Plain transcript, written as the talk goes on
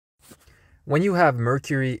When you have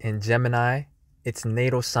Mercury in Gemini, its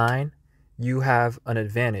natal sign, you have an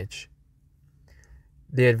advantage.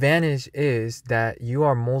 The advantage is that you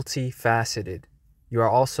are multifaceted. You are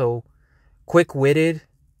also quick-witted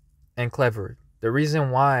and clever. The reason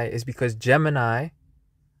why is because Gemini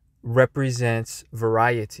represents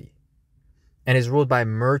variety and is ruled by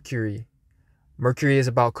Mercury. Mercury is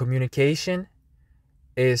about communication,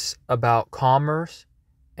 is about commerce,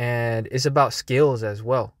 and is about skills as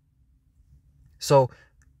well. So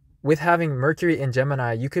with having Mercury in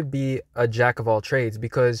Gemini, you could be a jack of all trades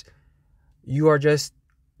because you are just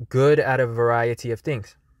good at a variety of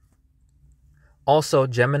things. Also,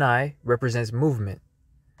 Gemini represents movement.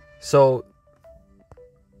 So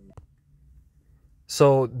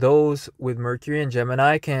those with Mercury and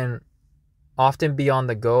Gemini can often be on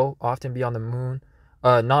the go, often be on the moon,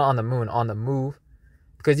 not on the moon, on the move,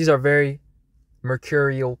 because these are very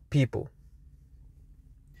mercurial people.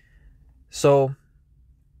 So,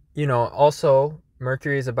 also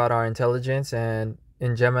Mercury is about our intelligence, and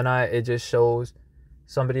in Gemini, it just shows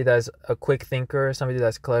somebody that's a quick thinker, somebody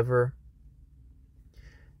that's clever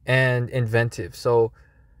and inventive. So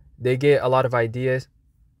they get a lot of ideas,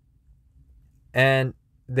 and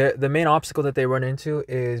the main obstacle that they run into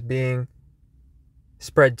is being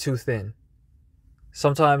spread too thin.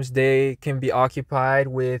 Sometimes they can be occupied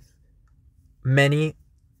with many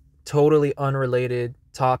totally unrelated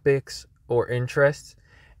topics or interests,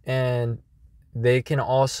 and they can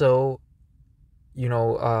also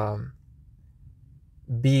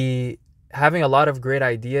be having a lot of great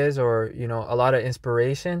ideas or a lot of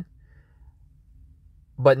inspiration,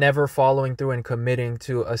 but never following through and committing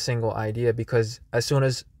to a single idea, because as soon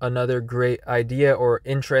as another great idea or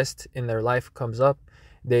interest in their life comes up,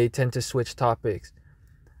 they tend to switch topics.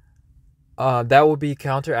 That will be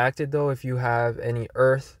counteracted though if you have any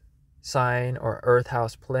earth sign or earth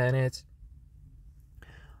house planets.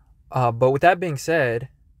 But with that being said,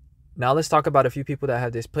 now let's talk about a few people that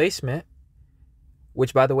have this placement,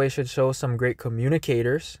 which by the way should show some great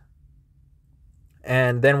communicators.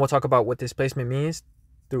 And then we'll talk about what this placement means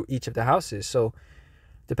through each of the houses. So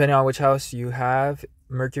depending on which house you have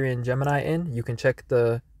Mercury and Gemini in, you can check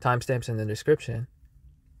the timestamps in the description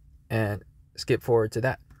and skip forward to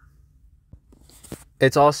that.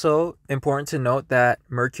 It's also important to note that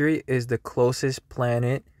Mercury is the closest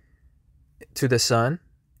planet to the sun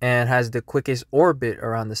and has the quickest orbit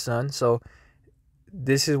around the sun. So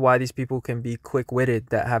this is why these people can be quick-witted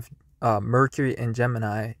that have Mercury in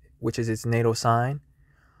Gemini, which is its natal sign.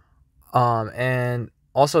 And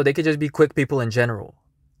also they could just be quick people in general.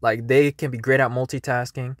 Like they can be great at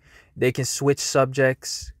multitasking. They can switch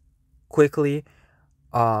subjects quickly,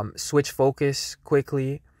 switch focus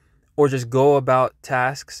quickly, or just go about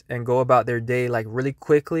tasks and go about their day like really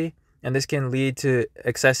quickly. And this can lead to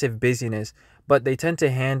excessive busyness, but they tend to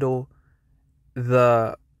handle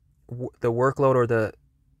the workload or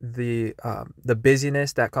the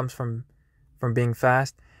busyness that comes from being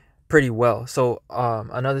fast pretty well. So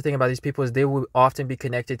another thing about these people is they will often be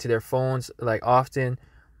connected to their phones, like often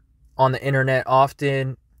on the internet,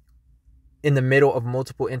 often in the middle of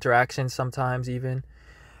multiple interactions, sometimes even.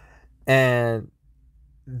 And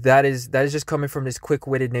that is just coming from this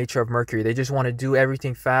quick-witted nature of Mercury. They just want to do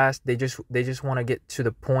everything fast. They just want to get to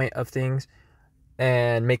the point of things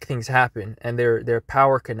and make things happen, and they're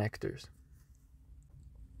power connectors.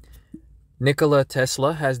 Nikola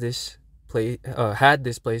Tesla has had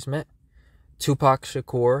this placement. Tupac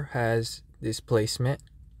Shakur has this placement.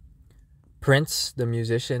 Prince, the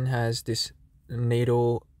musician, has this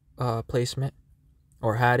natal placement,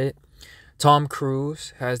 or had it. Tom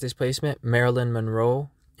Cruise has this placement. Marilyn Monroe,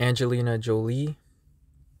 Angelina Jolie,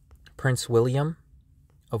 Prince William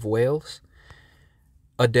of Wales,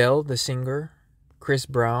 Adele, the singer, Chris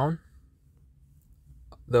Brown,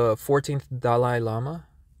 the 14th Dalai Lama,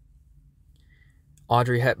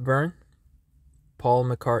 Audrey Hepburn, Paul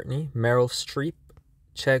McCartney, Meryl Streep,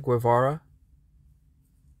 Che Guevara,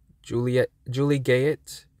 Julie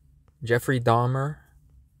Gayet, Jeffrey Dahmer,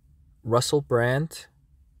 Russell Brand,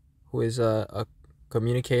 who is a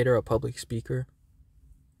communicator, a public speaker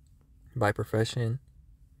by profession.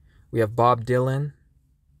 We have Bob Dylan,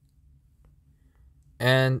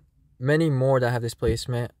 and many more that have this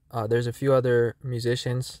placement. There's a few other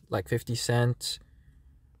musicians like 50 Cent,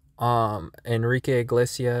 Enrique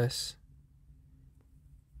Iglesias,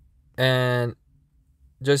 and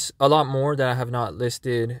just a lot more that I have not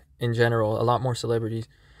listed in general, a lot more celebrities.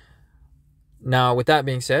 Now, with that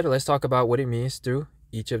being said, let's talk about what it means through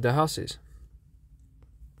each of the houses.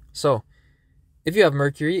 So, if you have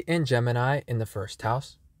Mercury in Gemini in the first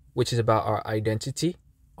house, which is about our identity,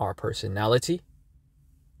 our personality,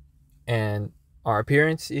 and our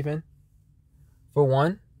appearance even. For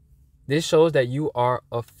one, this shows that you are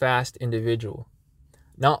a fast individual.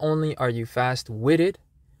 Not only are you fast-witted,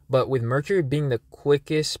 but with Mercury being the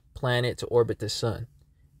quickest planet to orbit the sun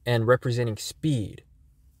and representing speed.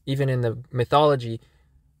 Even in the mythology,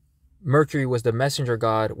 Mercury was the messenger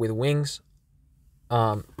god with wings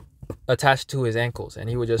attached to his ankles, and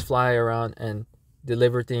he would just fly around and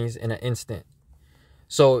deliver things in an instant.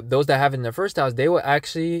 So those that have it in their first house, they will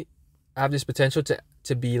actually have this potential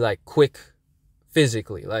to be like quick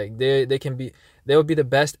physically. Like they will be the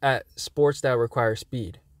best at sports that require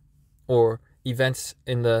speed, or events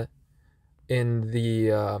in the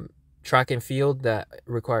track and field that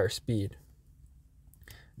require speed.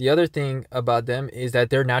 The other thing about them is that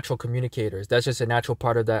they're natural communicators. That's just a natural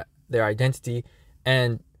part of their identity,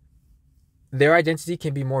 and their identity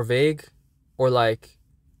can be more vague or like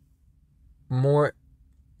more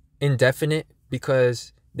indefinite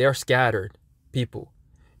because they are scattered people.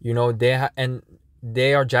 You know, and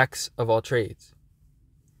they are jacks of all trades.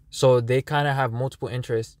 So they kind of have multiple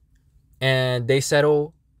interests, and they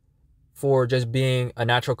settle for just being a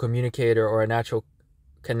natural communicator or a natural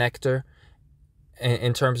connector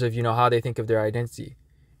in terms of, you know, how they think of their identity.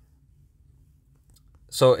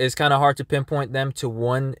 So it's kind of hard to pinpoint them to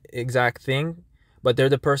one exact thing, but they're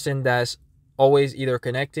the person that's always either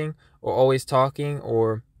connecting or always talking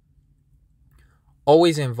or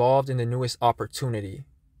always involved in the newest opportunity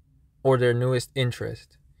or their newest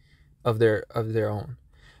interest of their own.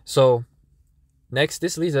 So next,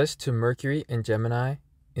 this leads us to Mercury and Gemini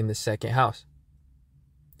in the second house.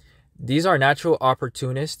 These are natural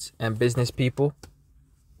opportunists and business people.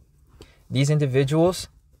 These individuals,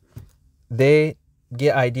 they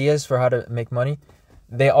get ideas for how to make money.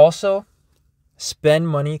 They also spend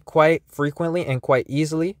money quite frequently and quite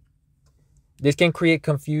easily. This can create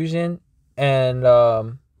confusion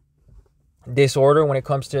and disorder when it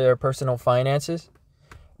comes to their personal finances,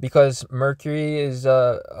 because Mercury is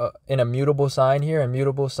in a mutable sign here, and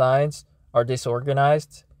mutable signs are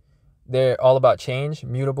disorganized. They're all about change.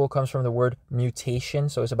 Mutable comes from the word mutation,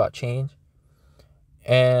 so it's about change.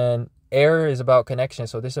 And air is about connection,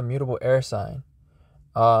 so this is a mutable air sign.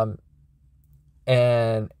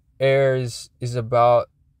 And air is about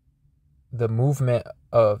the movement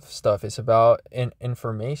of stuff. It's about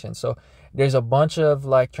information. So there's a bunch of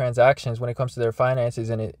like transactions when it comes to their finances,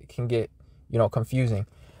 and it can get, you know, confusing.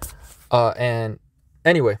 And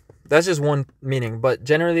anyway, that's just one meaning. But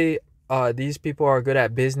generally, these people are good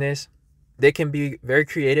at business. They can be very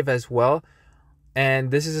creative as well. And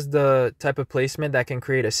this is the type of placement that can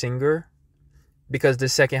create a singer, because the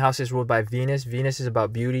second house is ruled by Venus. Venus is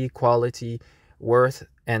about beauty, quality, worth,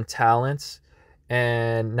 and talents.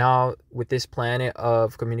 And now with this planet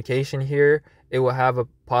of communication here, it will have a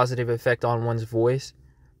positive effect on one's voice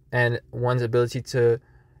and one's ability to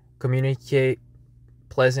communicate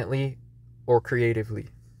pleasantly or creatively.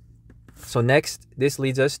 So next, this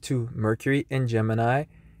leads us to Mercury and Gemini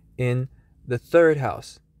in the third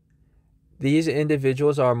house. These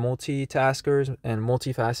individuals are multitaskers and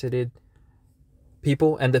multifaceted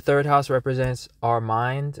people, and the third house represents our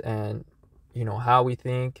mind and, you know, how we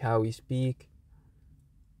think, how we speak.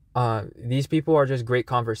 These people are just great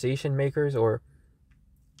conversation makers, or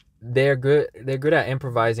they're good at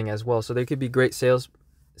improvising as well. So they could be great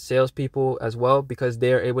salespeople as well, because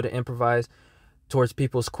they're able to improvise towards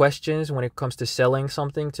people's questions when it comes to selling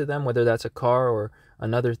something to them, whether that's a car or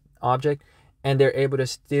another object, and they're able to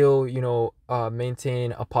still, you know,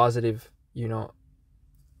 maintain a positive, you know,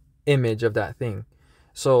 image of that thing.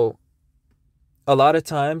 So a lot of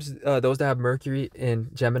times, those that have Mercury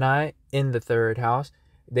in Gemini in the third house,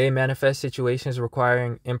 they manifest situations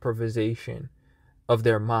requiring improvisation of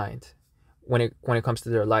their mind when it comes to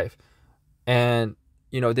their life. And,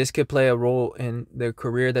 you know, this could play a role in the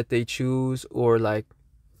career that they choose, or like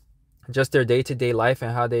just their day-to-day life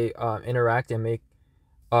and how they interact and make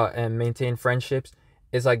and maintain friendships.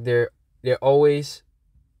 It's like they're always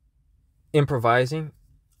improvising.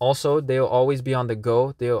 Also, they'll always be on the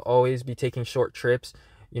go. They'll always be taking short trips.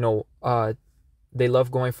 You know, they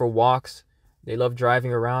love going for walks. They love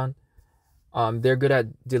driving around. They're good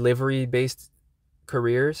at delivery-based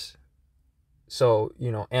careers. So,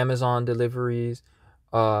 you know, Amazon deliveries,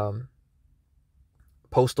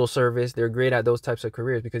 postal service. They're great at those types of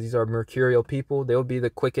careers because these are mercurial people. They'll be the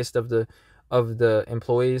quickest of the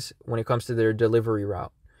employees when it comes to their delivery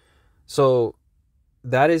route. So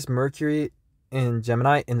that is Mercury in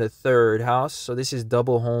Gemini in the third house. So this is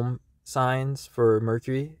double home signs for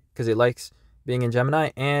Mercury, because it likes being in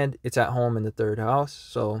Gemini and it's at home in the third house.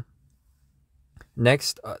 So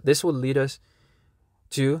next, this will lead us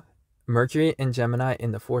to Mercury and Gemini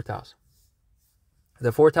in the fourth house.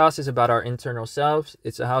 The fourth house is about our internal selves.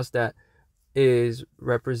 It's a house that is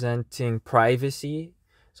representing privacy.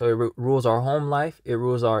 So it rules our home life. It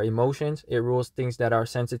rules our emotions. It rules things that are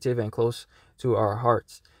sensitive and close to our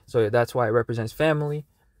hearts. So that's why it represents family.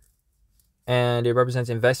 And it represents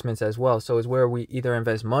investments as well. So it's where we either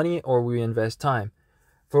invest money or we invest time.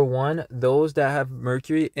 For one, those that have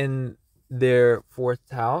Mercury in their fourth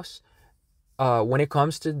house, when it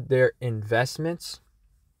comes to their investments,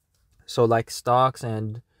 so like stocks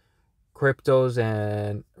and cryptos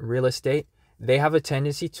and real estate, they have a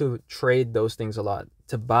tendency to trade those things a lot,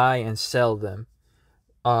 to buy and sell them.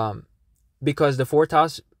 Because the fourth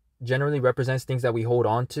house generally represents things that we hold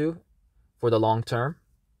on to for the long term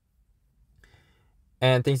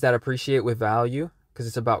and things that appreciate with value, because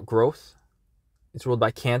it's about growth. It's ruled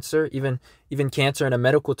by Cancer. Even Cancer in a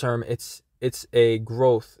medical term, it's a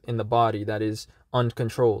growth in the body that is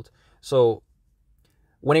uncontrolled. So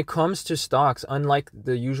when it comes to stocks, unlike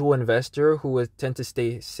the usual investor who would tend to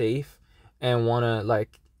stay safe and want to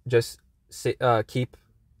like just keep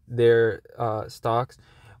their stocks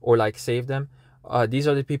or like save them, these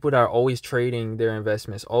are the people that are always trading their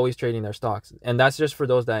investments, always trading their stocks. And that's just for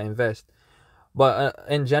those that invest. But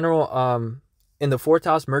in general, in the fourth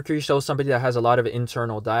house, Mercury shows somebody that has a lot of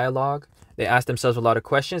internal dialogue. They ask themselves a lot of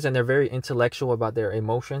questions, and they're very intellectual about their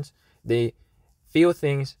emotions. They feel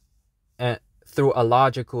things through a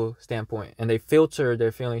logical standpoint, and they filter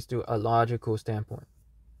their feelings through a logical standpoint.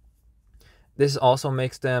 This also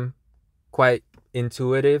makes them quite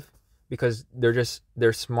intuitive because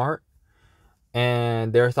they're smart,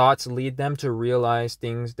 and their thoughts lead them to realize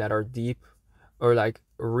things that are deep, or like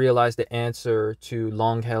realize the answer to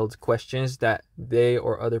long-held questions that they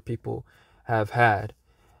or other people have had.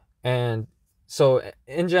 And so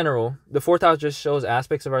in general, the fourth house just shows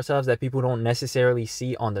aspects of ourselves that people don't necessarily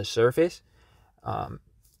see on the surface,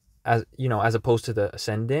 as you know, as opposed to the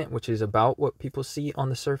ascendant, which is about what people see on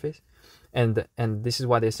the surface. And this is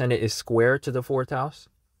why the ascendant is square to the fourth house,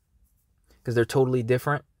 because they're totally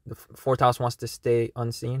different. The fourth house wants to stay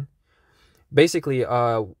unseen. Basically,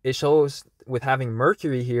 it shows with having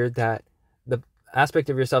Mercury here that the aspect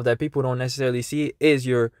of yourself that people don't necessarily see is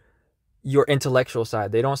your intellectual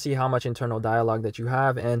side. They don't see how much internal dialogue that you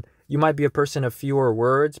have, and you might be a person of fewer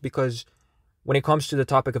words, because when it comes to the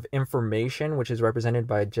topic of information, which is represented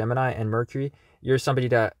by Gemini and Mercury, you're somebody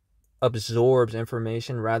that absorbs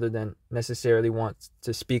information rather than necessarily wants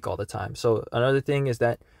to speak all the time. So another thing is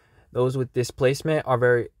that those with displacement are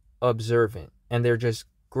very observant, and they're just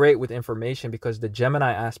great with information, because the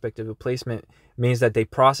Gemini aspect of the placement means that they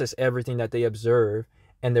process everything that they observe,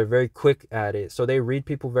 and they're very quick at it. So they read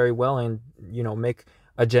people very well and, you know, make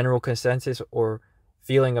a general consensus or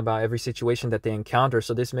feeling about every situation that they encounter.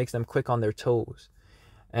 So this makes them quick on their toes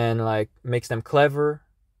and like makes them clever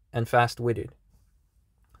and fast-witted.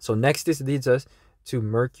 So next, this leads us to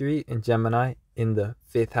Mercury and Gemini in the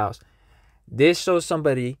fifth house. This shows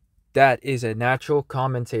somebody that is a natural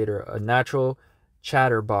commentator, a natural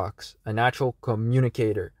chatterbox, a natural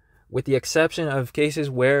communicator, with the exception of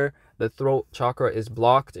cases where the throat chakra is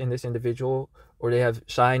blocked in this individual, or they have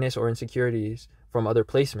shyness or insecurities from other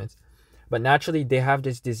placements. But naturally, they have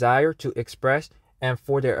this desire to express and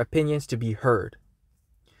for their opinions to be heard.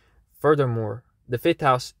 Furthermore, the fifth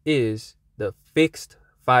house is the fixed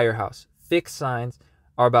fire house. Fixed signs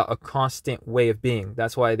are about a constant way of being.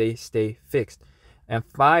 That's why they stay fixed. And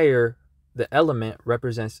fire, the element,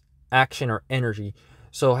 represents action or energy.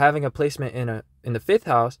 So having a placement in the fifth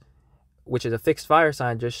house, which is a fixed fire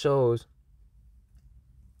sign, just shows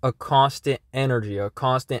a constant energy, a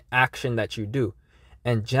constant action that you do.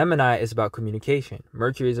 And Gemini is about communication.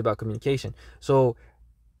 Mercury is about communication. So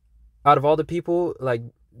out of all the people, like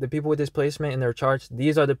the people with this placement in their charts,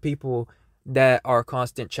 these are the people that are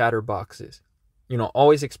constant chatterboxes, you know,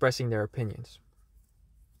 always expressing their opinions,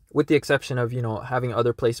 with the exception of, you know, having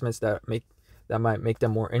other placements that might make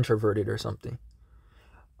them more introverted or something.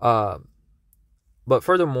 But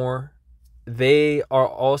furthermore, they are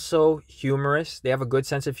also humorous. They have a good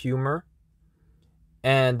sense of humor,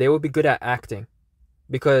 and they will be good at acting,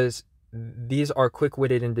 because these are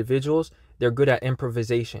quick-witted individuals. They're good at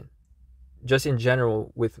improvisation. Just in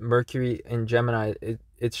general, with Mercury and Gemini,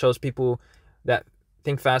 it shows people that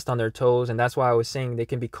think fast on their toes, and that's why I was saying they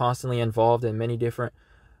can be constantly involved in many different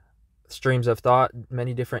streams of thought,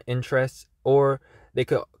 many different interests, or they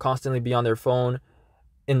could constantly be on their phone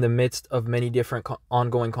in the midst of many different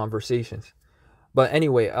ongoing conversations. But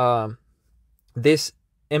anyway, this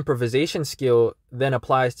improvisation skill then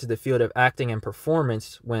applies to the field of acting and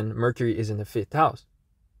performance when Mercury is in the fifth house.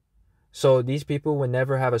 So these people would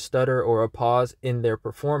never have a stutter or a pause in their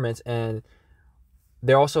performance. And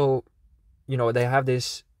they're also, they have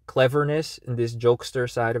this cleverness and this jokester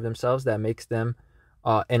side of themselves that makes them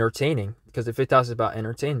entertaining, because the fifth house is about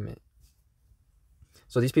entertainment.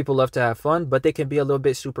 So these people love to have fun, but they can be a little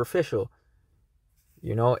bit superficial.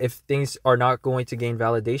 If things are not going to gain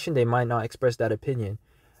validation, they might not express that opinion.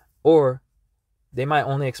 Or they might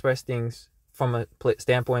only express things from a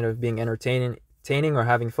standpoint of being entertaining or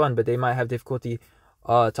having fun, but they might have difficulty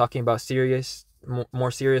talking about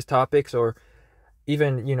more serious topics, or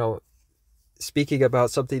even, speaking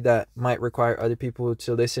about something that might require other people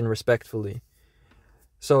to listen respectfully.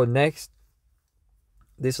 So next,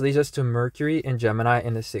 this leads us to Mercury and Gemini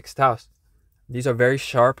in the sixth house. These are very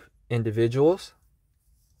sharp individuals,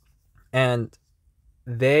 and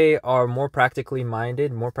they are more practically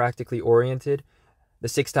minded, more practically oriented. The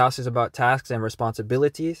sixth house is about tasks and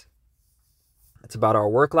responsibilities. It's about our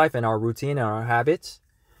work life and our routine and our habits.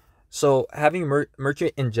 So having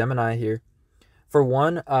Mercury in Gemini here, for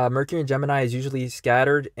one, Mercury in Gemini is usually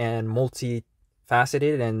scattered and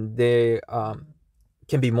multifaceted, and they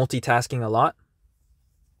can be multitasking a lot.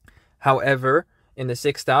 However, in the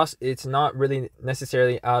sixth house, it's not really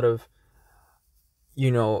necessarily out of,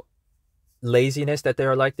 laziness that they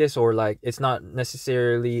are like this, or like it's not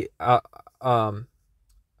necessarily from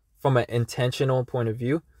an intentional point of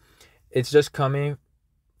view. It's just coming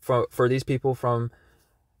for these people from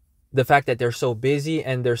the fact that they're so busy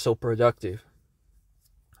and they're so productive.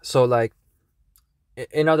 So like,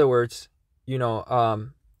 in other words,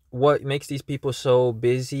 what makes these people so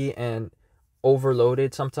busy and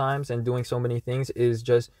overloaded sometimes and doing so many things is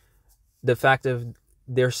just the fact of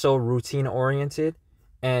they're so routine oriented,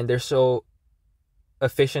 and they're so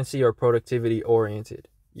efficiency or productivity oriented,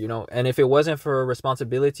 and if it wasn't for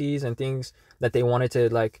responsibilities and things that they wanted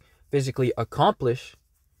to like physically accomplish,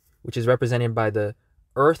 which is represented by the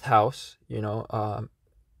earth house,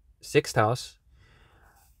 sixth house,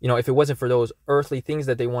 if it wasn't for those earthly things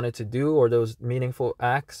that they wanted to do, or those meaningful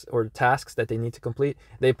acts or tasks that they need to complete,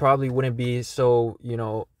 they probably wouldn't be so,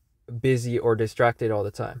 busy or distracted all the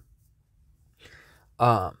time.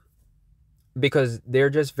 Because they're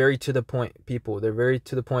just very to the point people. They're very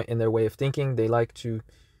to the point in their way of thinking. They like to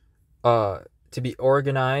be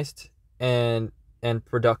organized and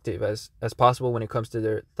productive as possible when it comes to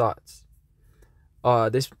their thoughts.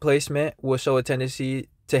 This placement will show a tendency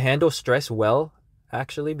to handle stress well,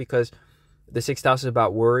 actually, because the sixth house is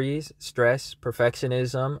about worries, stress,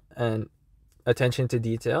 perfectionism, and attention to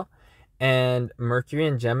detail. And Mercury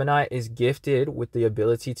in Gemini is gifted with the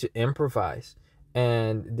ability to improvise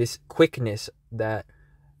and this quickness that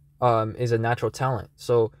is a natural talent.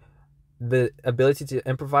 So the ability to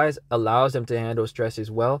improvise allows them to handle stress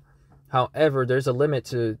as well. However, there's a limit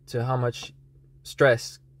to how much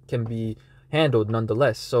stress can be handled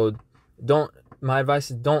nonetheless. So my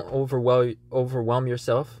advice is don't overwhelm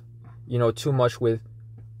yourself, too much with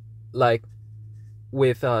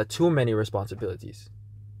too many responsibilities.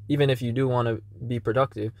 Even if you do want to be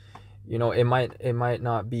productive, it might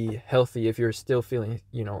not be healthy if you're still feeling,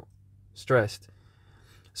 stressed.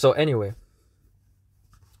 So anyway,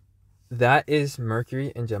 that is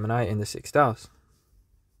Mercury and Gemini in the sixth house.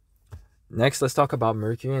 Next, let's talk about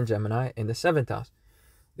Mercury and Gemini in the seventh house.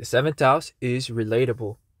 The seventh house is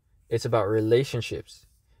relatable. It's about relationships.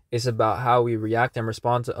 It's about how we react and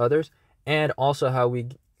respond to others, and also how we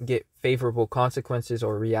get favorable consequences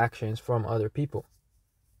or reactions from other people.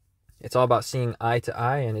 It's all about seeing eye to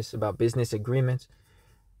eye, and it's about business agreements,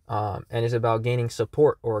 and it's about gaining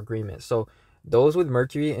support or agreement. So those with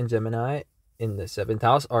Mercury and Gemini in the seventh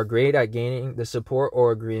house are great at gaining the support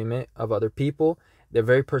or agreement of other people. They're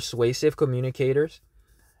very persuasive communicators.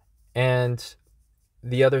 And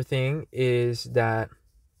the other thing is that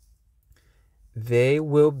they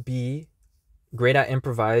will be great at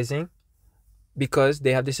improvising, because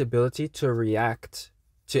they have this ability to react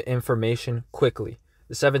to information quickly.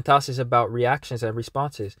 The seventh house is about reactions and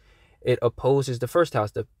responses. It opposes the first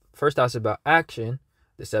house. The first house is about action.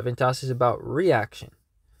 The seventh house is about reaction.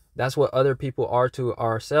 That's what other people are to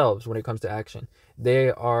ourselves when it comes to action.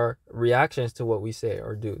 They are reactions to what we say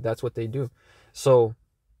or do. That's what they do. So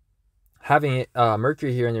having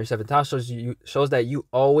Mercury here in your seventh house shows that you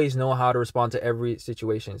always know how to respond to every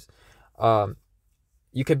situation.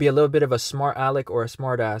 You could be a little bit of a smart aleck or a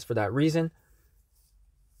smart ass for that reason,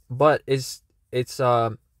 but it's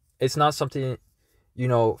not something,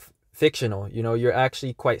 fictional. You're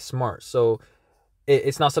actually quite smart. So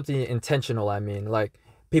it's not something intentional. I mean, like,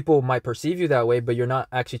 people might perceive you that way, but you're not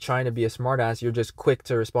actually trying to be a smart ass. You're just quick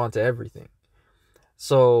to respond to everything.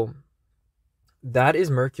 So that is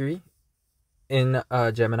Mercury in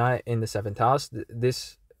Gemini in the 7th house.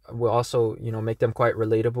 This will also, you know, make them quite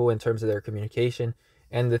relatable in terms of their communication.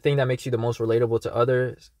 And the thing that makes you the most relatable to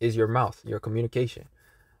others is your mouth, your communication,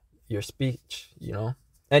 your speech, you know.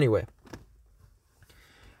 Anyway,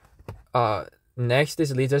 next,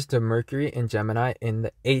 this leads us to Mercury in Gemini in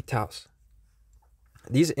the 8th house.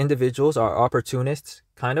 These individuals are opportunists,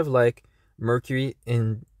 kind of like Mercury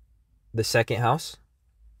in the 2nd house,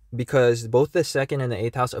 because both the 2nd and the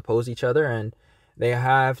 8th house oppose each other, and they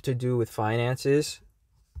have to do with finances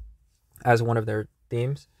as one of their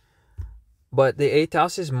themes. But the 8th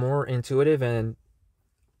house is more intuitive and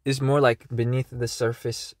is more like beneath the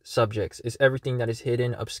surface subjects. It's everything that is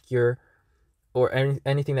hidden, obscure, or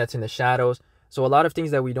anything that's in the shadows. So a lot of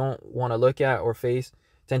things that we don't want to look at or face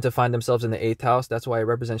tend to find themselves in the 8th house. That's why it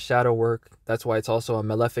represents shadow work. That's why it's also a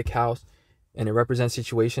malefic house, and it represents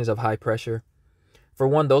situations of high pressure. For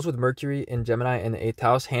one, those with Mercury in Gemini in the 8th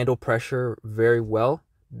house handle pressure very well,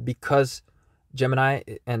 because Gemini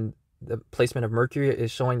and the placement of Mercury is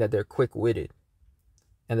showing that they're quick-witted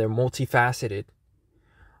and they're multifaceted,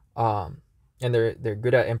 and they're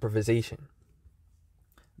good at improvisation.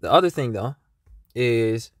 The other thing, though,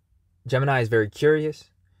 is Gemini is very curious.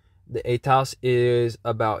 The 8th house is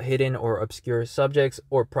about hidden or obscure subjects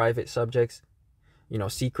or private subjects, you know,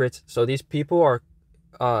 secrets. So these people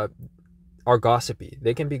are gossipy.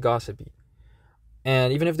 They can be gossipy.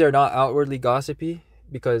 And even if they're not outwardly gossipy,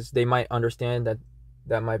 because they might understand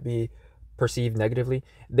that might be perceived negatively,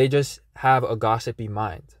 they just have a gossipy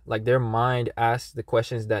mind. Like, their mind asks the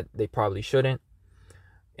questions that they probably shouldn't.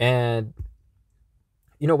 And,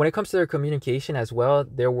 you know, when it comes to their communication as well,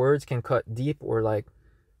 their words can cut deep, or like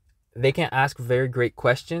they can ask very great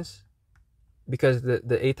questions, because the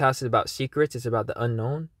 8th house is about secrets. It's about the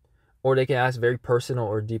unknown. Or they can ask very personal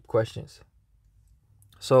or deep questions.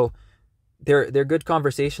 So they're good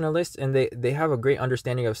conversationalists, and they have a great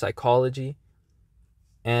understanding of psychology.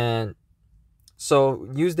 And so,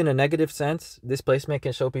 used in a negative sense, this placement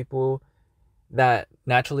can show people that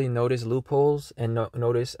naturally notice loopholes and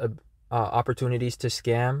notice opportunities to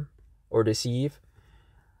scam or deceive.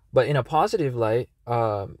 But in a positive light,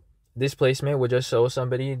 this placement would just show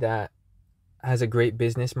somebody that has a great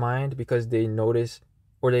business mind, because they notice,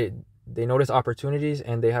 or they notice opportunities,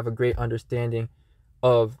 and they have a great understanding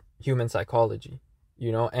of human psychology,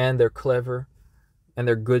 you know, and they're clever, and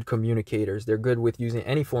they're good communicators. They're good with using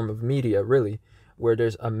any form of media, really, where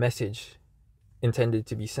there's a message intended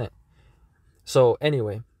to be sent. So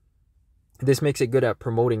anyway, this makes it good at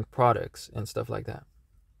promoting products and stuff like that.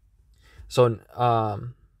 So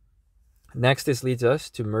next, this leads us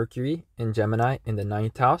to Mercury in Gemini in the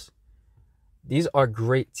 9th house. These are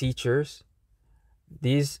great teachers.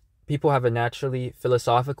 These people have a naturally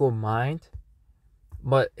philosophical mind,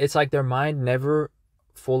 but it's like their mind never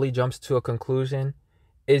fully jumps to a conclusion.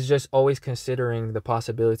 It's just always considering the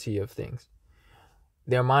possibility of things.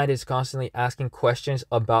 Their mind is constantly asking questions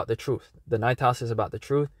about the truth. The 9th house is about the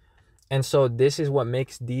truth. And so this is what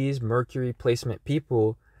makes these Mercury placement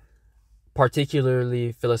people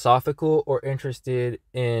particularly philosophical or interested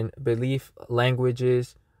in belief,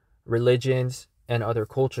 languages, religions, and other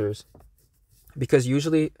cultures. Because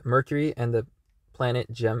usually Mercury and the planet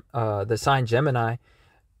the sign Gemini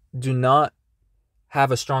do not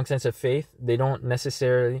have a strong sense of faith. They aren't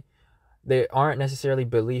necessarily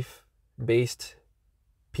belief-based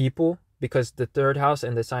people, because the 3rd house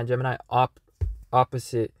and the sign Gemini are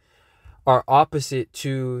opposite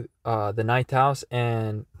to the 9th house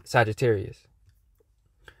and Sagittarius.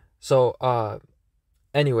 So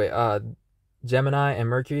anyway, Gemini and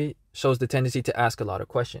Mercury shows the tendency to ask a lot of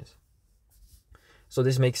questions. So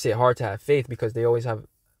this makes it hard to have faith, because they always have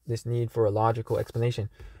this need for a logical explanation.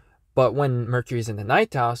 But when Mercury is in the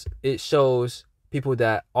 9th house, it shows people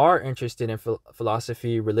that are interested in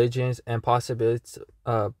philosophy, religions, and possibilities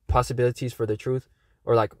for the truth,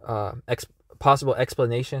 or like possible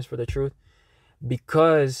explanations for the truth,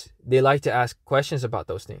 because they like to ask questions about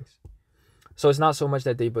those things. So it's not so much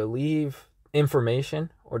that they believe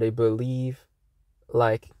information, or they believe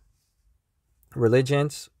like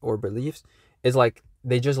religions or beliefs. It's like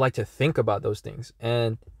they just like to think about those things.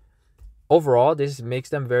 And overall, this makes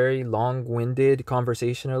them very long-winded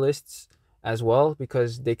conversationalists as well,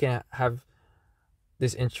 because they can have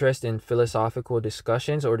this interest in philosophical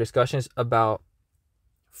discussions, or discussions about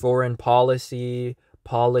foreign policy,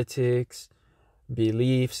 politics,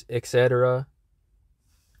 beliefs, etc.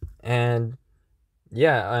 And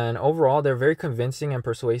yeah, and overall, they're very convincing and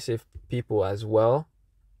persuasive people as well,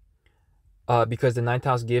 because the 9th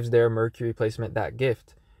house gives their Mercury placement that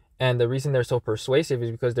gift. And the reason they're so persuasive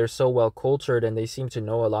is because they're so well cultured, and they seem to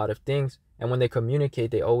know a lot of things. And when they communicate,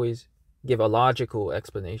 they always give a logical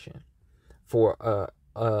explanation for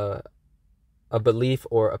a belief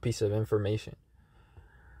or a piece of information.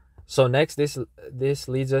 So next, this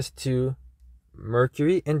leads us to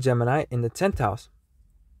Mercury and Gemini in the 10th house.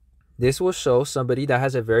 This will show somebody that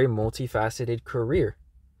has a very multifaceted career,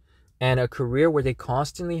 and a career where they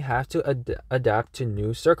constantly have to adapt to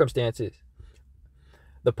new circumstances.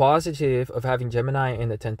 The positive of having Gemini in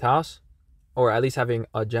the 10th house, or at least having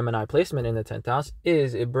a Gemini placement in the 10th house,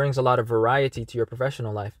 is it brings a lot of variety to your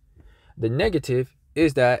professional life. The negative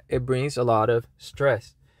is that it brings a lot of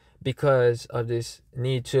stress because of this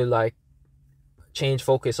need to like change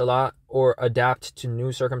focus a lot or adapt to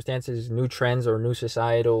new circumstances, new trends, or new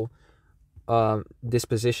societal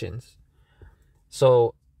dispositions.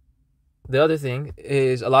 So the other thing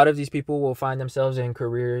is a lot of these people will find themselves in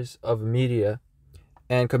careers of media,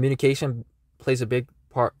 and communication plays a big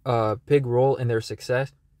role in their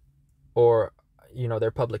success, or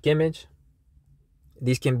their public image.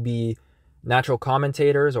 These can be natural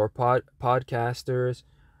commentators or podcasters,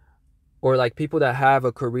 or like people that have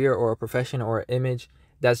a career or a profession or an image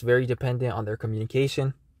that's very dependent on their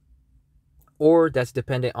communication, or that's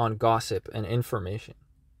dependent on gossip and information.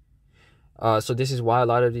 So this is why a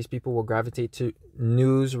lot of these people will gravitate to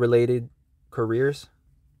news-related careers.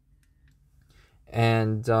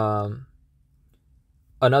 And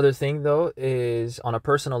another thing, though, is on a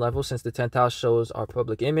personal level, since the 10th house shows our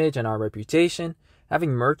public image and our reputation,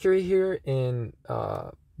 having Mercury here in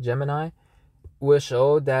Gemini will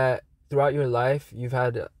show that throughout your life, you've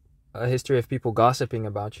had a history of people gossiping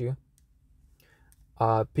about you.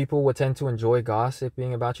 People will tend to enjoy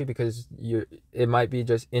gossiping about you because it might be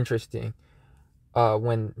just interesting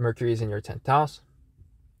when Mercury is in your 10th house.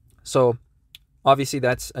 So obviously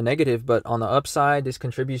that's a negative, but on the upside, this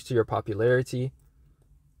contributes to your popularity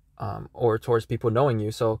or towards people knowing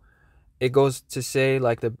you. So it goes to say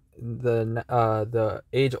like the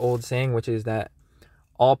age-old saying, which is that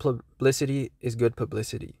all publicity is good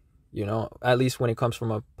publicity, at least when it comes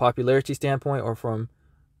from a popularity standpoint or from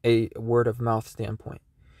a word of mouth standpoint.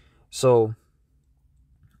 So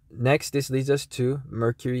next, this leads us to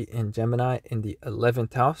Mercury and Gemini in the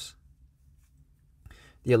 11th house.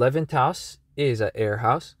 The 11th house is an air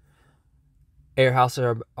house. Air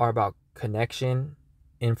houses are about connection,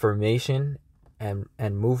 information, and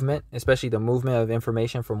movement, especially the movement of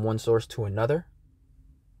information from one source to another.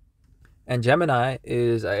 And Gemini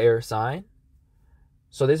is an air sign.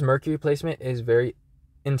 So this Mercury placement is very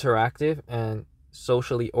interactive and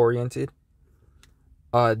socially oriented.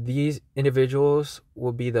 These individuals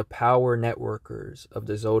will be the power networkers of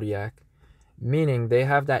the zodiac, meaning they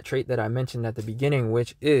have that trait that I mentioned at the beginning,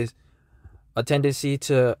 which is a tendency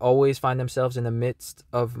to always find themselves in the midst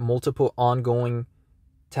of multiple ongoing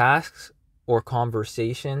tasks or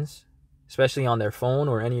conversations, especially on their phone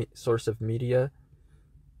or any source of media.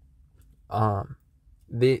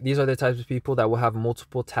 These are the types of people that will have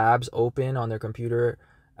multiple tabs open on their computer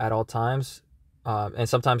at all times, and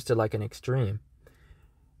sometimes to like an extreme.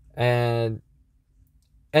 And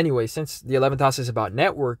anyway, since the 11th house is about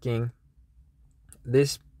networking,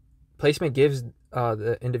 this placement gives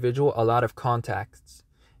the individual a lot of contacts.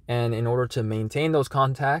 And in order to maintain those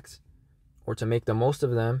contacts or to make the most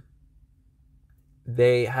of them,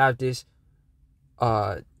 they have this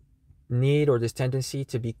need or this tendency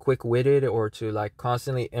to be quick-witted or to like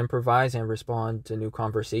constantly improvise and respond to new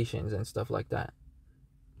conversations and stuff like that.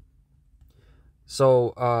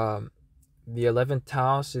 So the 11th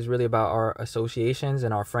house is really about our associations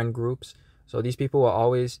and our friend groups. So these people will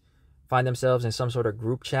always find themselves in some sort of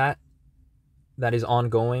group chat that is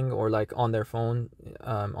ongoing, or like on their phone,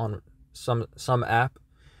 on some app,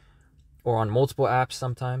 or on multiple apps.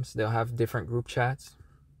 Sometimes they'll have different group chats.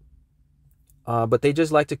 But they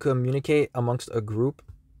just like to communicate amongst a group.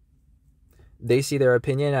 They see their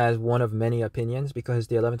opinion as one of many opinions because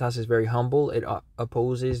the 11th house is very humble. It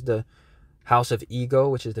opposes the house of ego,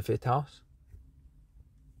 which is the 5th house.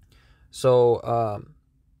 So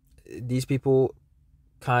these people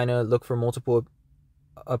kind of look for multiple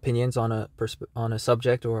opinions on a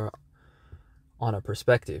subject or on a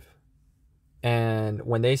perspective. And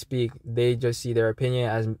when they speak, they just see their opinion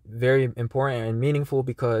as very important and meaningful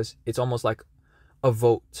because it's almost like a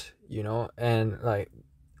vote, and like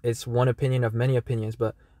it's one opinion of many opinions,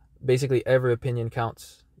 but basically every opinion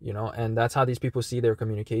counts, and that's how these people see their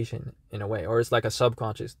communication in a way, or it's like a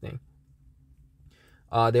subconscious thing.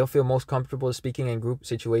 They'll feel most comfortable speaking in group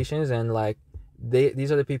situations, and like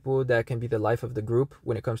these are the people that can be the life of the group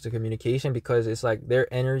when it comes to communication, because it's like their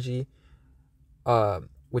energy,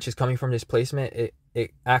 which is coming from this placement,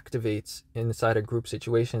 it activates inside a group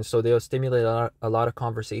situation. So they'll stimulate a lot of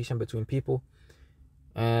conversation between people,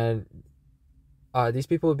 and These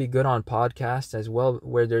people would be good on podcasts as well,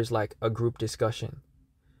 where there's like a group discussion,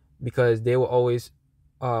 because they will always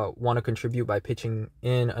want to contribute by pitching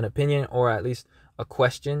in an opinion or at least a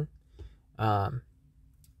question. And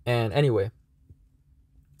anyway,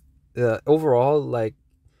 overall, like,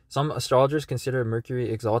 some astrologers consider Mercury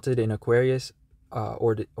exalted in Aquarius,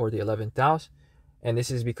 or the 11th house, and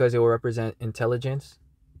this is because it will represent intelligence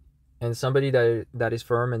and somebody that is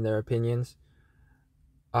firm in their opinions,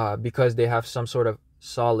 because they have some sort of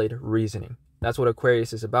solid reasoning. That's what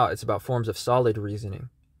Aquarius is about. It's about forms of solid reasoning.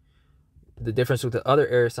 The difference with the other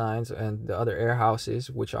air signs and the other air houses,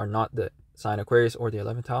 which are not the sign Aquarius or the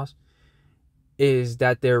 11th house, is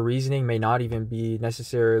that their reasoning may not even be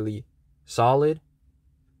necessarily solid,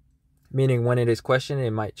 meaning when it is questioned,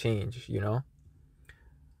 it might change,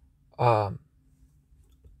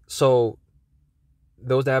 So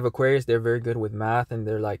those that have Aquarius, they're very good with math, and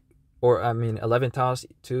they're like, 11th house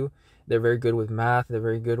too, they're very good with math, they're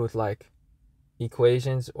very good with like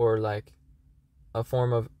equations, or like a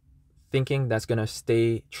form of thinking that's gonna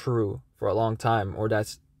stay true for a long time, or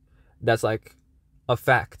that's like a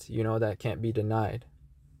fact, that can't be denied.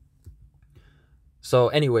 So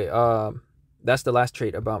anyway, that's the last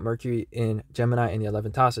trait about Mercury in Gemini in the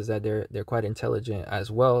 11th house, is that they're quite intelligent as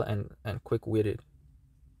well, and quick-witted.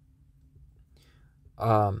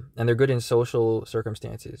 And they're good in social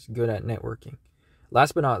circumstances, good at networking.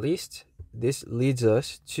 Last but not least, this leads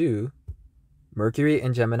us to Mercury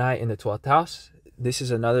in Gemini in the 12th house. This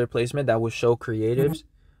is another placement that will show creatives,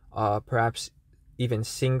 perhaps even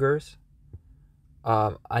singers.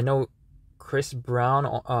 I know Chris Brown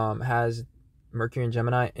has Mercury in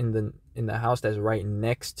Gemini in the house that's right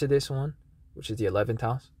next to this one, which is the 11th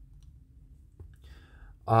house.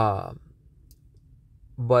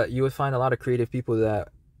 But you would find a lot of creative people that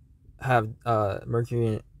have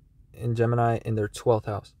Mercury in Gemini in their 12th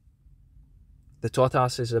house. The 12th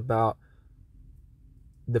house is about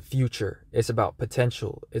the future. It's about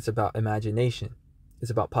potential. It's about imagination.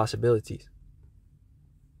 It's about possibilities.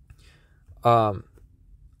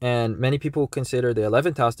 And many people consider the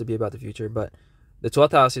 11th house to be about the future, but the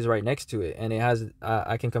 12th house is right next to it, and it has,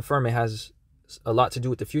 I can confirm it has a lot to do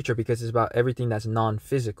with the future, because it's about everything that's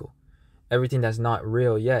non-physical, everything that's not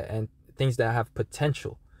real yet, and things that have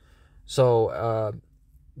potential. So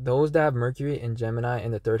those that have Mercury in Gemini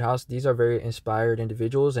in the 3rd house, these are very inspired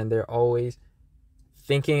individuals, and they're always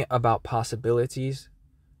thinking about possibilities,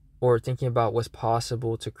 or thinking about what's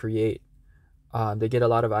possible to create. They get a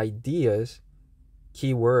lot of ideas,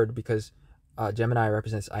 key word, because Gemini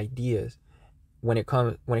represents ideas, when it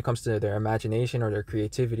comes to their imagination or their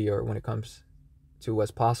creativity, or when it comes to what's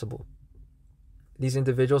possible. These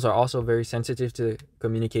individuals are also very sensitive to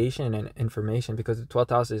communication and information, because the 12th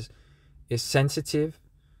house is sensitive,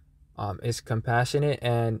 is compassionate,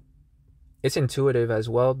 and it's intuitive as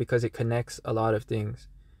well, because it connects a lot of things.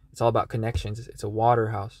 It's all about connections. It's a water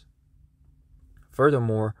house.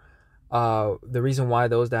 Furthermore, the reason why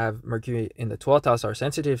those that have Mercury in the 12th house are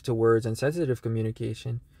sensitive to words and sensitive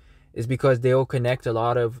communication is because they'll connect a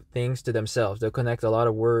lot of things to themselves. They'll connect a lot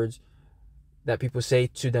of words that people say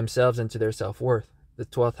to themselves and to their self-worth. The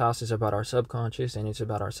 12th house is about our subconscious, and it's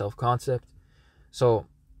about our self-concept. So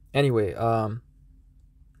anyway,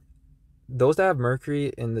 those that have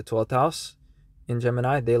Mercury in the 12th house in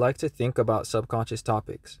Gemini, they like to think about subconscious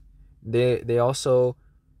topics. They also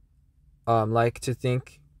like to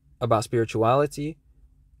think about spirituality,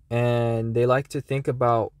 and they like to think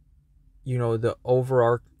about, the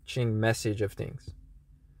overarching message of things.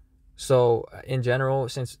 So in general,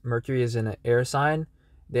 since Mercury is in an air sign,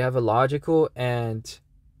 they have a logical and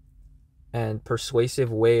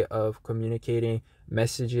persuasive way of communicating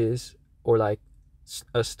messages, or like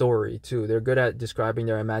a story too. They're good at describing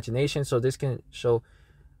their imagination, so this can show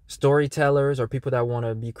storytellers or people that want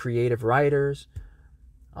to be creative writers.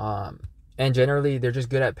 And generally, they're just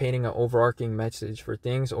good at painting an overarching message for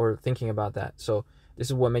things, or thinking about that. So this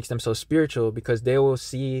is what makes them so spiritual, because they will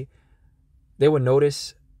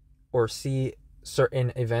notice or see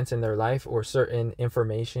certain events in their life, or certain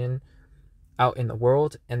information out in the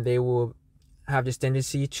world, and they will have this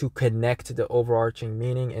tendency to connect the overarching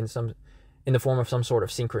meaning in the form of some sort of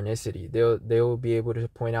synchronicity. They will be able to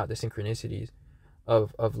point out the synchronicities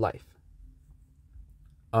of life.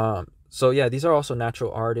 So yeah, these are also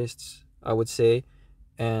natural artists, I would say,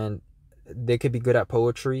 and they could be good at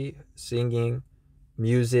poetry, singing,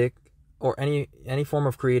 music, or any form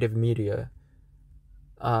of creative media,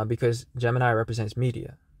 because Gemini represents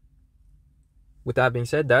media. With that being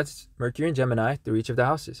said, that's Mercury and Gemini through each of the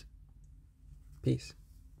houses. Peace.